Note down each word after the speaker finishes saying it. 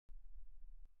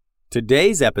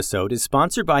Today's episode is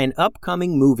sponsored by an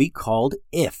upcoming movie called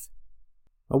If.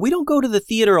 We don't go to the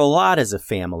theater a lot as a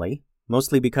family,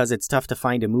 mostly because it's tough to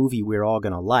find a movie we're all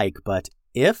going to like, but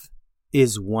If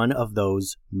is one of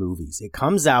those movies. It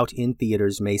comes out in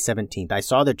theaters May 17th. I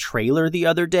saw the trailer the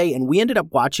other day, and we ended up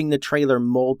watching the trailer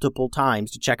multiple times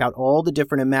to check out all the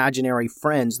different imaginary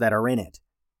friends that are in it.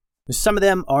 Some of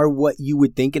them are what you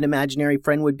would think an imaginary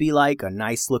friend would be like, a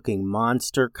nice-looking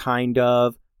monster, kind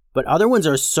of. But other ones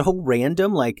are so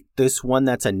random, like this one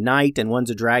that's a knight and one's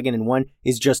a dragon and one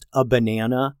is just a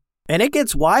banana. And it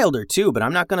gets wilder too, but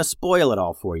I'm not going to spoil it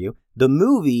all for you. The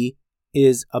movie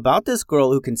is about this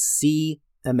girl who can see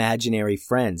imaginary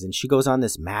friends, and she goes on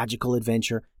this magical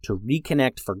adventure to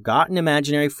reconnect forgotten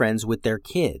imaginary friends with their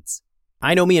kids.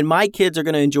 I know me and my kids are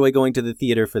going to enjoy going to the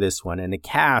theater for this one, and the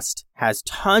cast has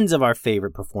tons of our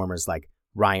favorite performers like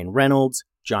Ryan Reynolds,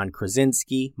 John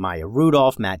Krasinski, Maya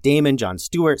Rudolph, Matt Damon, Jon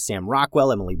Stewart, Sam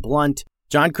Rockwell, Emily Blunt.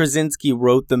 John Krasinski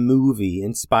wrote the movie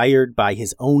inspired by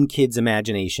his own kid's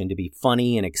imagination to be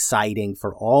funny and exciting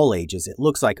for all ages. It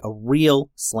looks like a real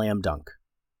slam dunk.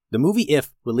 The movie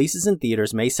If releases in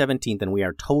theaters May 17th, and we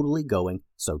are totally going,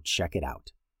 so check it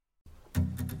out.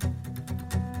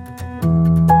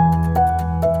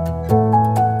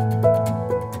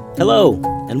 Hello,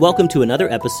 and welcome to another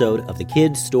episode of the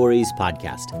Kids Stories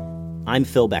Podcast. I'm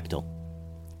Phil Bechtel.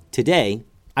 Today,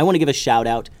 I want to give a shout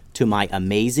out to my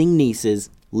amazing nieces,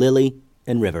 Lily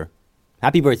and River.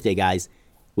 Happy birthday, guys.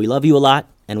 We love you a lot,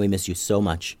 and we miss you so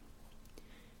much.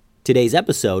 Today's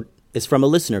episode is from a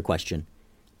listener question.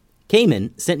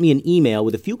 Cayman sent me an email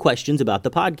with a few questions about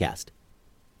the podcast.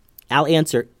 I'll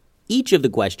answer each of the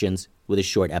questions with a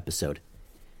short episode.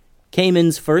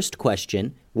 Cayman's first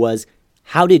question was,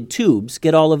 how did Tubes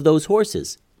get all of those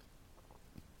horses?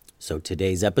 So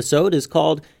today's episode is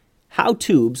called How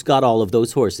Tubes Got All of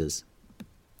Those Horses.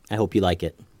 I hope you like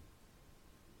it.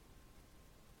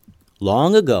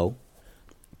 Long ago,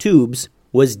 Tubes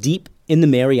was deep in the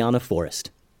Mariana Forest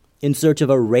in search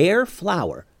of a rare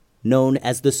flower known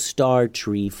as the star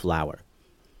tree flower.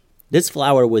 This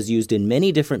flower was used in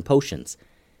many different potions,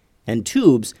 and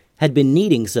Tubes had been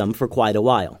needing some for quite a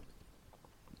while.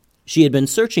 She had been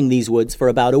searching these woods for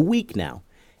about a week now,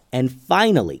 and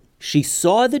finally she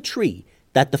saw the tree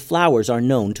that the flowers are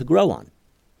known to grow on.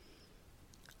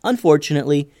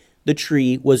 Unfortunately, the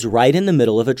tree was right in the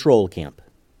middle of a troll camp.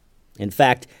 In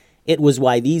fact, it was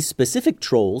why these specific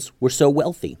trolls were so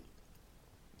wealthy.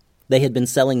 They had been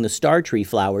selling the star tree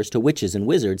flowers to witches and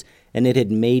wizards, and it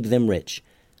had made them rich.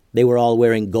 They were all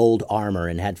wearing gold armor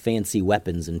and had fancy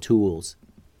weapons and tools.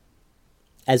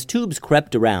 As Tubes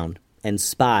crept around and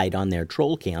spied on their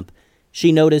troll camp,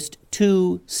 she noticed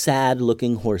two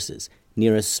sad-looking horses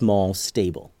near a small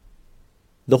stable.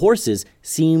 The horses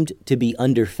seemed to be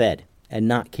underfed and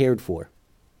not cared for.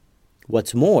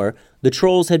 What's more, the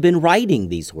trolls had been riding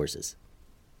these horses.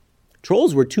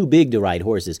 Trolls were too big to ride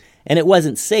horses, and it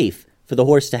wasn't safe for the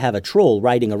horse to have a troll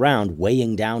riding around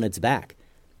weighing down its back.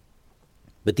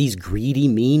 But these greedy,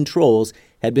 mean trolls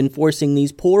had been forcing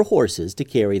these poor horses to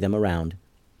carry them around.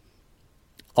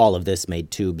 All of this made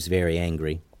Tubes very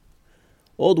angry.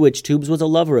 Old Witch Tubes was a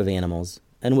lover of animals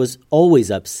and was always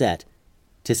upset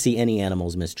to see any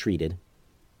animals mistreated.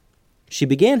 She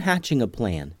began hatching a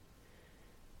plan.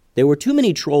 There were too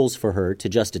many trolls for her to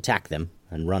just attack them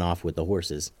and run off with the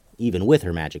horses, even with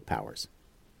her magic powers.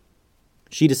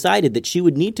 She decided that she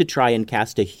would need to try and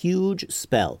cast a huge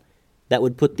spell that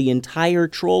would put the entire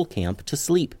troll camp to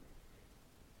sleep.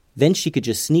 Then she could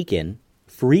just sneak in,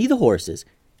 free the horses,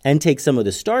 and take some of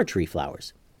the star tree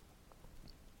flowers.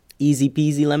 Easy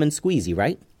peasy lemon squeezy,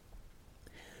 right?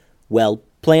 Well,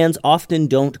 plans often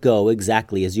don't go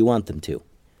exactly as you want them to.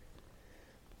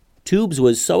 Tubes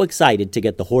was so excited to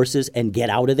get the horses and get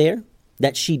out of there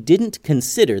that she didn't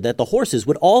consider that the horses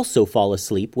would also fall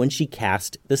asleep when she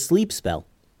cast the sleep spell.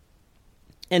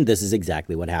 And this is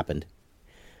exactly what happened.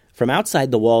 From outside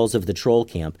the walls of the troll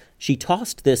camp, she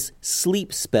tossed this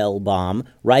sleep spell bomb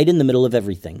right in the middle of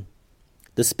everything.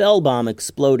 The spell bomb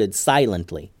exploded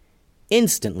silently,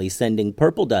 instantly sending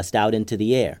purple dust out into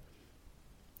the air.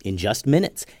 In just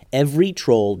minutes, every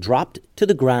troll dropped to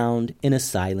the ground in a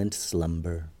silent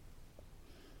slumber.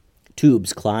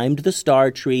 Tubes climbed the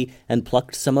star tree and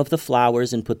plucked some of the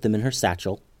flowers and put them in her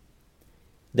satchel.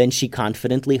 Then she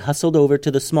confidently hustled over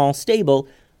to the small stable,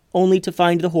 only to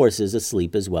find the horses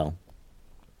asleep as well.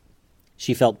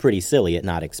 She felt pretty silly at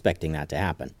not expecting that to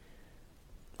happen.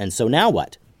 And so now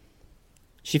what?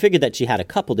 She figured that she had a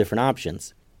couple different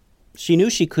options. She knew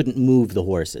she couldn't move the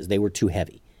horses. They were too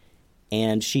heavy.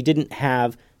 And she didn't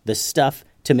have the stuff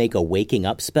to make a waking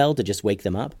up spell to just wake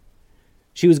them up.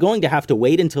 She was going to have to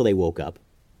wait until they woke up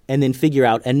and then figure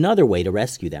out another way to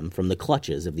rescue them from the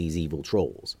clutches of these evil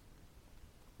trolls.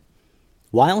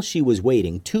 While she was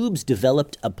waiting, Tubes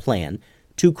developed a plan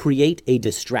to create a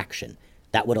distraction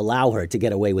that would allow her to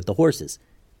get away with the horses.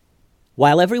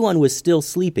 While everyone was still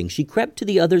sleeping, she crept to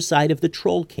the other side of the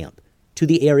troll camp, to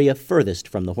the area furthest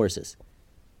from the horses.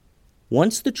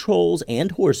 Once the trolls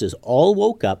and horses all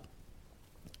woke up,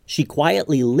 she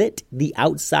quietly lit the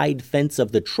outside fence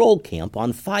of the troll camp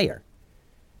on fire.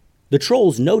 The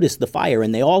trolls noticed the fire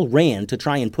and they all ran to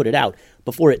try and put it out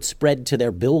before it spread to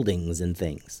their buildings and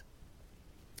things.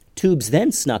 Tubes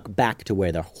then snuck back to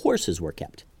where the horses were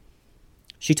kept.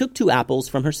 She took 2 apples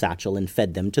from her satchel and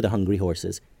fed them to the hungry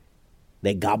horses.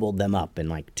 They gobbled them up in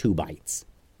like 2 bites.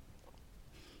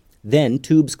 Then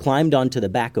Tubes climbed onto the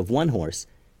back of one horse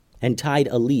and tied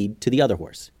a lead to the other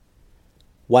horse.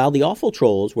 While the awful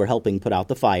trolls were helping put out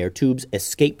the fire, Tubes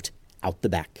escaped out the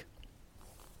back.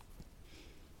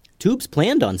 Tubes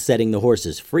planned on setting the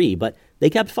horses free, but they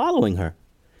kept following her.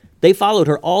 They followed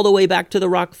her all the way back to the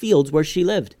rock fields where she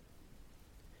lived.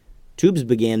 Tubes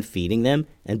began feeding them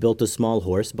and built a small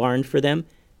horse barn for them,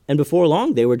 and before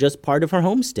long they were just part of her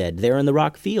homestead there in the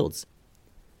rock fields.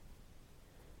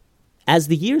 As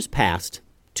the years passed,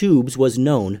 Tubes was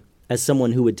known as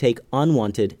someone who would take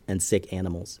unwanted and sick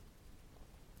animals.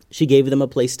 She gave them a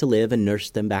place to live and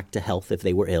nursed them back to health if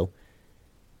they were ill.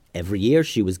 Every year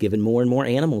she was given more and more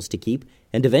animals to keep,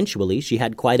 and eventually she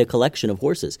had quite a collection of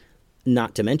horses,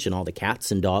 not to mention all the cats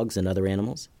and dogs and other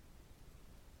animals.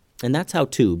 And that's how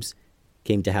Tubes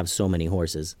came to have so many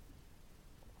horses.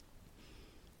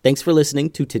 Thanks for listening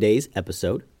to today's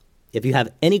episode. If you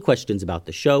have any questions about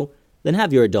the show, then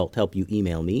have your adult help you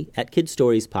email me at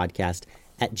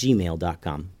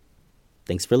kidstoriespodcast@gmail.com.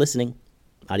 Thanks for listening.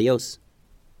 Adios.